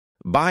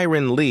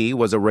Byron Lee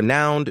was a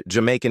renowned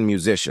Jamaican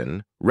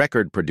musician,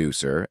 record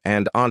producer,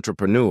 and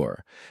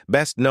entrepreneur,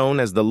 best known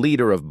as the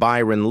leader of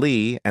Byron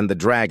Lee and the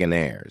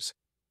Dragonaires.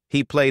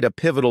 He played a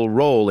pivotal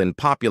role in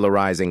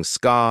popularizing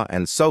ska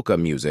and soca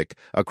music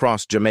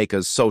across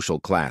Jamaica's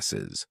social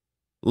classes.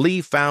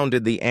 Lee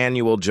founded the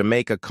annual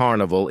Jamaica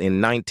Carnival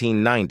in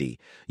 1990,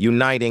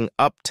 uniting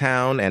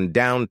uptown and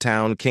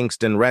downtown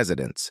Kingston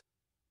residents.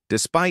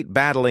 Despite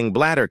battling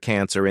bladder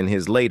cancer in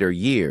his later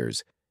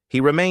years, he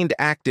remained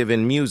active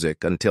in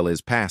music until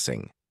his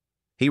passing.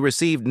 He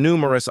received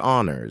numerous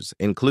honors,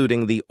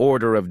 including the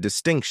Order of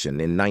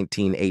Distinction in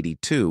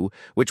 1982,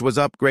 which was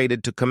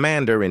upgraded to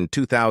Commander in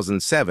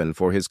 2007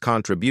 for his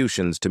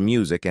contributions to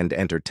music and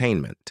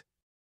entertainment.